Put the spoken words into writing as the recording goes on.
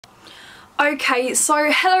Okay, so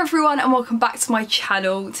hello everyone and welcome back to my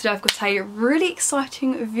channel. Today I've got a really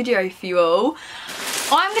exciting video for you all.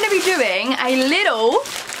 I'm going to be doing a little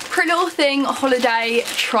Pretty Little Thing holiday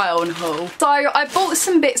try-on haul. So I bought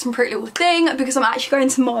some bits from Pretty Little Thing because I'm actually going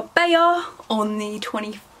to Marbella on the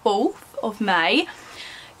 24th of May.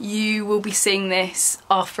 You will be seeing this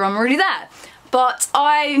after I'm already there. But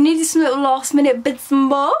I needed some little last minute bits and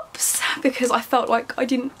bobs because I felt like I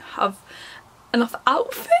didn't have enough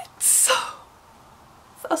outfits.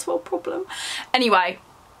 That's not a problem. Anyway,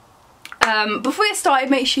 before we get started,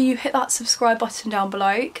 make sure you hit that subscribe button down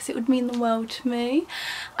below because it would mean the world to me.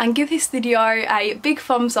 And give this video a big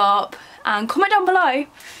thumbs up and comment down below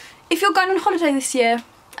if you're going on holiday this year.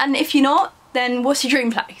 And if you're not, then what's your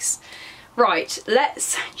dream place? Right,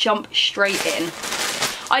 let's jump straight in.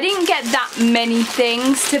 I didn't get that many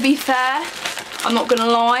things, to be fair, I'm not gonna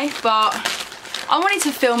lie, but I wanted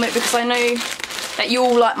to film it because I know that you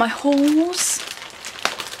all like my hauls.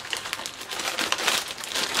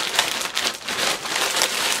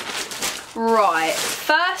 Right,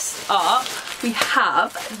 first up we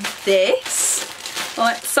have this.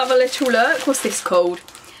 Let's have a little look. What's this called?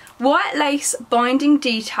 White lace binding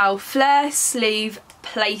detail flare sleeve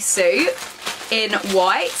play suit in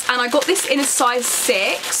white, and I got this in a size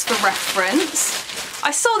 6 for reference.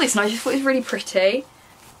 I saw this and I just thought it was really pretty.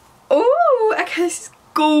 Oh, okay, this is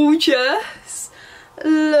gorgeous.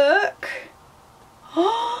 Look.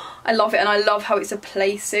 Oh, I love it, and I love how it's a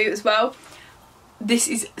play suit as well. This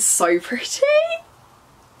is so pretty.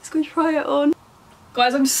 Let's go try it on.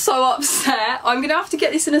 Guys, I'm so upset. I'm gonna have to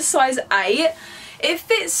get this in a size 8. It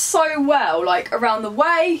fits so well, like around the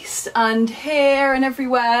waist and here and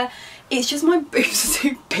everywhere. It's just my boobs are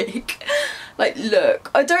too big. Like,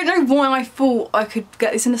 look, I don't know why I thought I could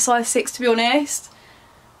get this in a size 6, to be honest.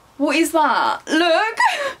 What is that? Look!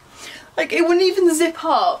 Like, it wouldn't even zip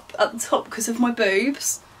up at the top because of my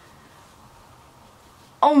boobs.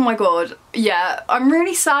 Oh my god. Yeah, I'm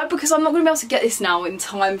really sad because I'm not going to be able to get this now in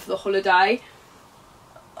time for the holiday.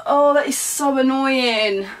 Oh, that is so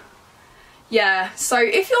annoying. Yeah, so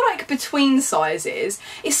if you're like between sizes,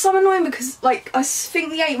 it's so annoying because like I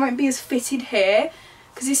think the 8 won't be as fitted here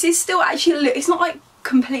because this is still actually, it's not like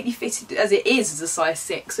completely fitted as it is as a size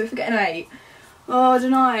 6, so if we get an 8, oh, I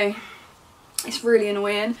don't know, it's really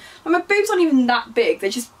annoying. Like, my boobs aren't even that big, they're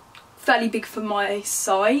just fairly big for my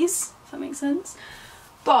size, if that makes sense.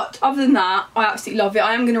 But other than that, I absolutely love it.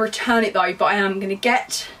 I am going to return it though, but I am going to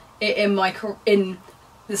get it in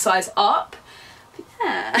the size up.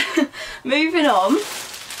 Yeah. Moving on.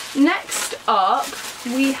 Next up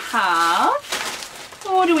we have,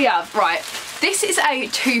 what do we have? Right, this is a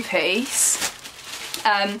 2-piece.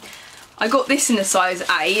 I got this in a size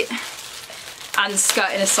 8 and the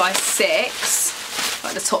skirt in a size 6,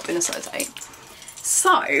 like the top in a size 8.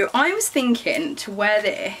 So I was thinking to wear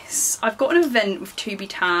this. I've got an event with To Be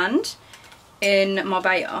Tanned in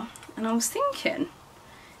Marbella and I was thinking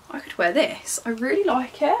I could wear this. I really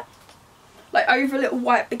like it. Like over a little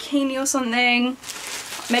white bikini or something.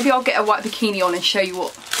 Maybe I'll get a white bikini on and show you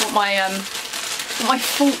what my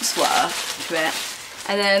thoughts were to it.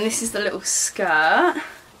 And then this is the little skirt,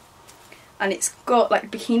 and it's got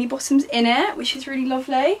like bikini bottoms in it, which is really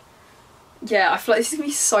lovely. Yeah, I feel like this is gonna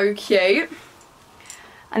be so cute.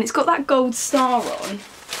 And it's got that gold star on,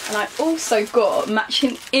 and I also got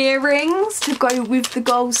matching earrings to go with the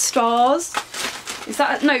gold stars. Is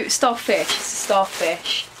that, no, starfish, it's a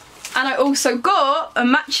starfish. And I also got a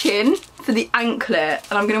matching for the anklet,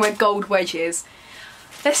 and I'm going to wear gold wedges.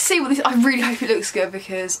 Let's see what this, I really hope it looks good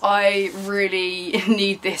because I really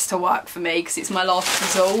need this to work for me because it's my last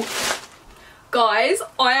resort. Guys,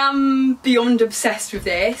 I am beyond obsessed with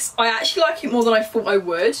this. I actually like it more than I thought I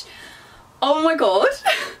would. Oh my god.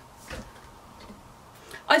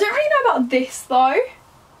 I don't really know about this though.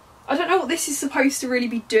 I don't know what this is supposed to really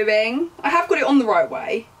be doing. I have got it on the right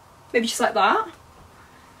way. Maybe just like that.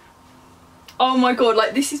 Oh my god,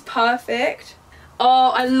 like this is perfect. Oh,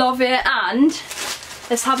 I love it. And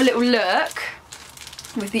let's have a little look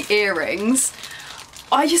with the earrings.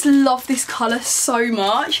 I just love this colour so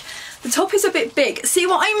much. The top is a bit big. See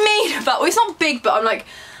what I mean about, well, it's not big, but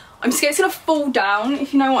I'm scared it's gonna fall down,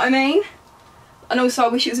 if you know what I mean. And also I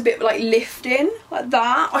wish it was a bit like lifting, like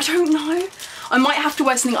that. I don't know. I might have to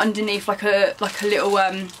wear something underneath, like a little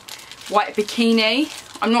white bikini.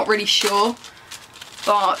 I'm not really sure.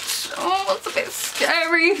 But, oh, it's a bit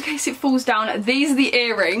scary in case it falls down. These are the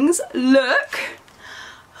earrings. Look.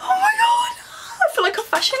 Oh my god. I feel like a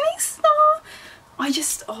fashionista.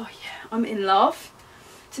 Oh yeah, I'm in love.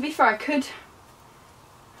 To be fair,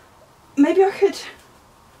 maybe I could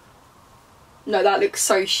No, that looks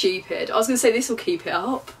so stupid. I was going to say this will keep it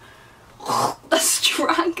up. That's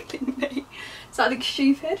strangling me. Does that look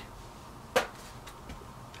stupid?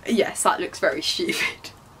 Yes, that looks very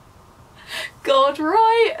stupid. God,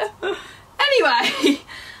 right. Anyway,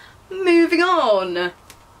 moving on.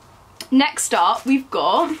 Next up, we've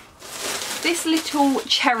got this little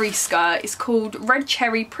cherry skirt. It's called Red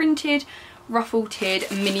Cherry Printed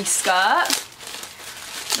Ruffle-Tiered Mini Skirt.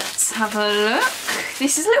 Let's have a look.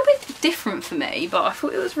 This is a little bit different for me, but I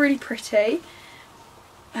thought it was really pretty.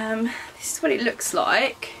 This is what it looks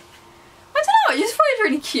like. I don't know, I just thought it was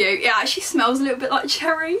really cute. It actually smells a little bit like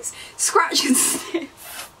cherries. Scratch and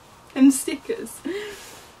sniff. Them stickers.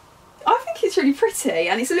 I think it's really pretty,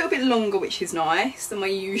 and it's a little bit longer, which is nice than my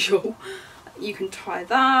usual. You can tie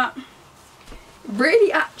that.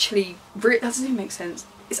 Really, actually, that doesn't even make sense.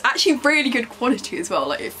 It's actually really good quality as well.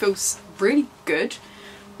 Like, it feels really good,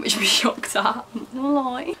 which I'm shocked at. I'm not gonna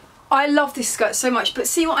lie. I love this skirt so much, but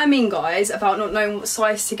see what I mean, guys, about not knowing what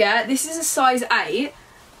size to get. This is a size 8,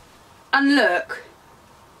 and look,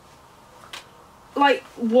 like,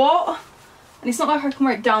 what? And it's not like I can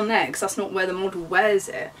wear it down there, because that's not where the model wears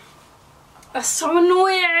it. That's so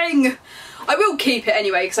annoying. I will keep it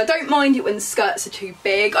anyway, because I don't mind it when the skirts are too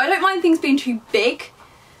big. I don't mind things being too big.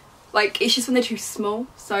 Like, it's just when they're too small.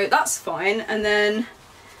 So that's fine. And then,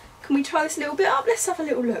 can we tie this a little bit up? Let's have a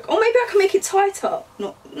little look. Or maybe I can make it tighter.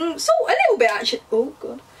 Not, sort a little bit actually. Oh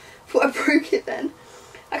God, thought I broke it then.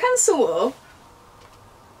 I can sort of.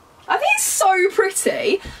 I think it's so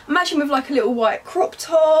pretty. Imagine with like a little white crop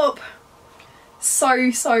top. So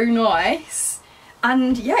nice.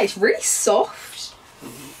 And yeah, it's really soft.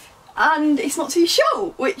 And it's not too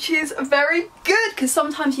short, which is very good, because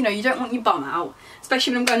sometimes, you know, you don't want your bum out,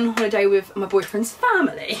 especially when I'm going on holiday with my boyfriend's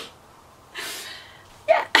family.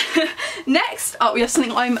 Yeah. Next up, we have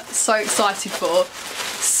something I'm so excited for.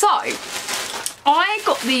 So, I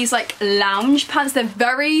got these like lounge pants. They're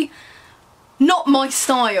very not my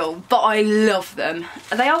style, but I love them.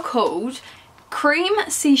 They are called Cream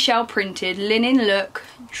Seashell Printed Linen Look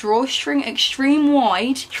Drawstring Extreme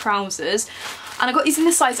Wide Trousers. And I got these in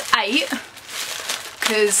the size 8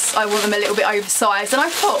 because I want them a little bit oversized. And I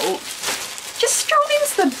thought, just strolling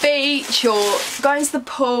into the beach or going to the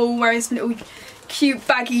pool wearing some little cute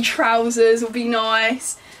baggy trousers would be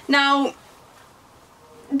nice. Now,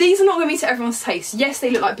 these are not going to be to everyone's taste. Yes, they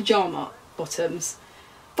look like pyjama bottoms,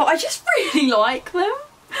 but I just really like them.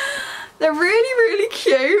 They're really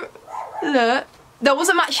cute. Look. There was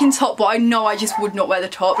a matching top, but I know I just would not wear the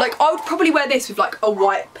top. Like, I would probably wear this with like a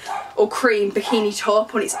white or cream bikini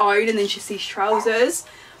top on its own and then just these trousers.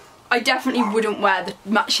 I definitely wouldn't wear the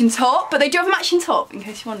matching top, but they do have a matching top, in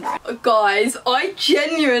case you're wondering. Guys, I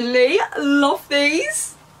genuinely love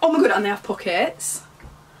these. Oh my God, and they have pockets.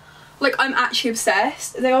 Like, I'm actually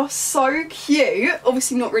obsessed. They are so cute.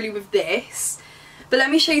 Obviously not really with this, but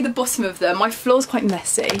let me show you the bottom of them. My floor's quite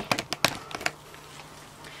messy.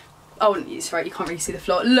 Oh, it's right, you can't really see the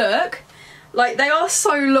floor. Look, like, they are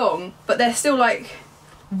so long, but they're still like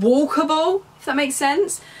walkable, if that makes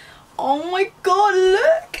sense. Oh my God,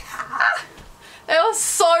 look. They are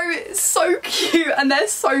so cute, and they're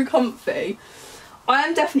so comfy. I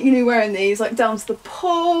am definitely gonna be wearing these like down to the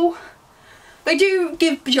pool. They do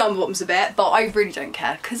give pyjama bottoms a bit, but I really don't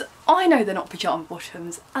care, because I know they're not pyjama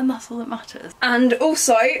bottoms, and that's all that matters. And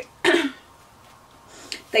also,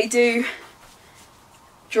 they do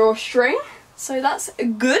drawstring, so that's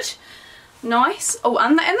good. Nice. Oh,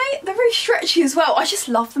 and they're very stretchy as well. I just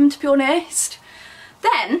love them, to be honest.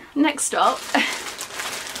 Then, next up,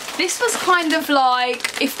 this was kind of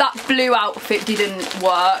like, if that blue outfit didn't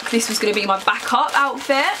work, this was going to be my backup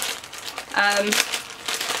outfit.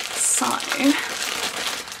 So,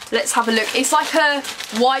 let's have a look. It's like a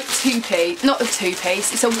white two-piece, not a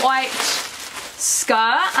two-piece, it's a white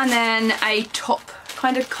skirt and then a top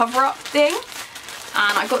kind of cover-up thing.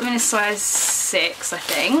 And I got them in a size 6, I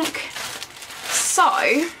think.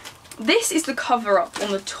 So, this is the cover-up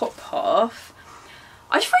on the top half.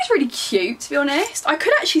 I just thought it was really cute, to be honest. I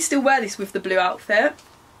could actually still wear this with the blue outfit.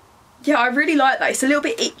 Yeah, I really like that. It's a little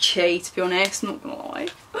bit itchy, to be honest, not gonna lie.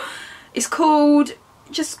 It's called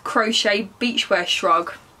just Crochet Beachwear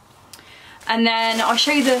Shrug. And then I'll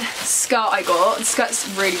show you the skirt I got. The skirt's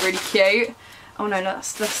really cute. Oh no,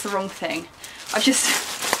 that's the wrong thing. I've just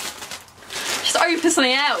opened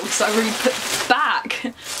something else I really put back.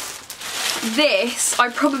 This I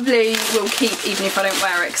probably will keep even if I don't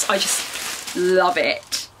wear it, because I just love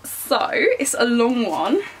it. So it's a long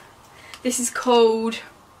one. This is called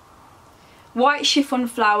White Chiffon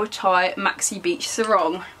Flower Tie Maxi Beach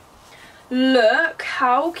Sarong. Look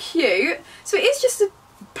how cute. So it is just a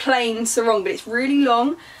plain sarong, but it's really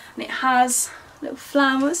long and it has little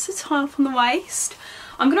flowers to tie up on the waist.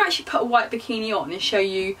 I'm going to actually put a white bikini on and show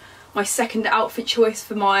you my second outfit choice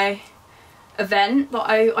for my event, but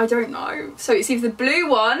I don't know. So it's either the blue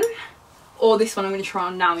one or this one I'm going to try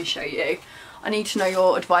on now and show you. I need to know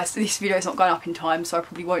your advice. This video is not going up in time, so I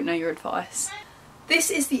probably won't know your advice.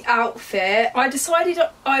 This is the outfit. I decided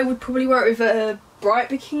I would probably wear it with a bright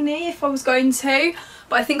bikini if I was going to,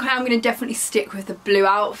 but I think I am going to definitely stick with the blue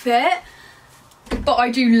outfit. But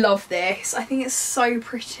I do love this. I think it's so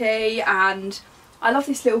pretty, and I love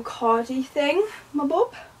this little cardi thing, my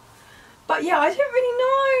bob. But yeah, I don't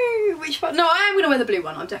really know which one. No, I am going to wear the blue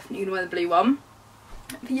one. I'm definitely going to wear the blue one.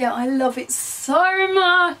 But yeah, I love it so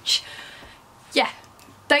much. Yeah,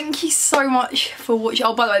 thank you so much for watching.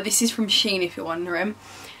 Oh, by the way, this is from Shein if you're wondering.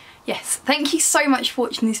 Yes, thank you so much for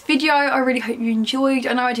watching this video. I really hope you enjoyed.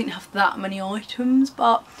 I know I didn't have that many items,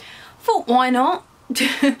 but I thought, why not?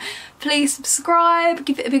 Please subscribe,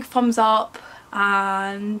 give it a big thumbs up,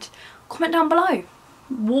 and comment down below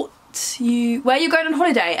where you're going on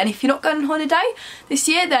holiday. And if you're not going on holiday this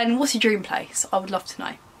year, then what's your dream place? I would love to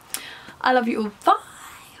know. I love you all. Bye.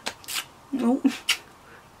 Oh.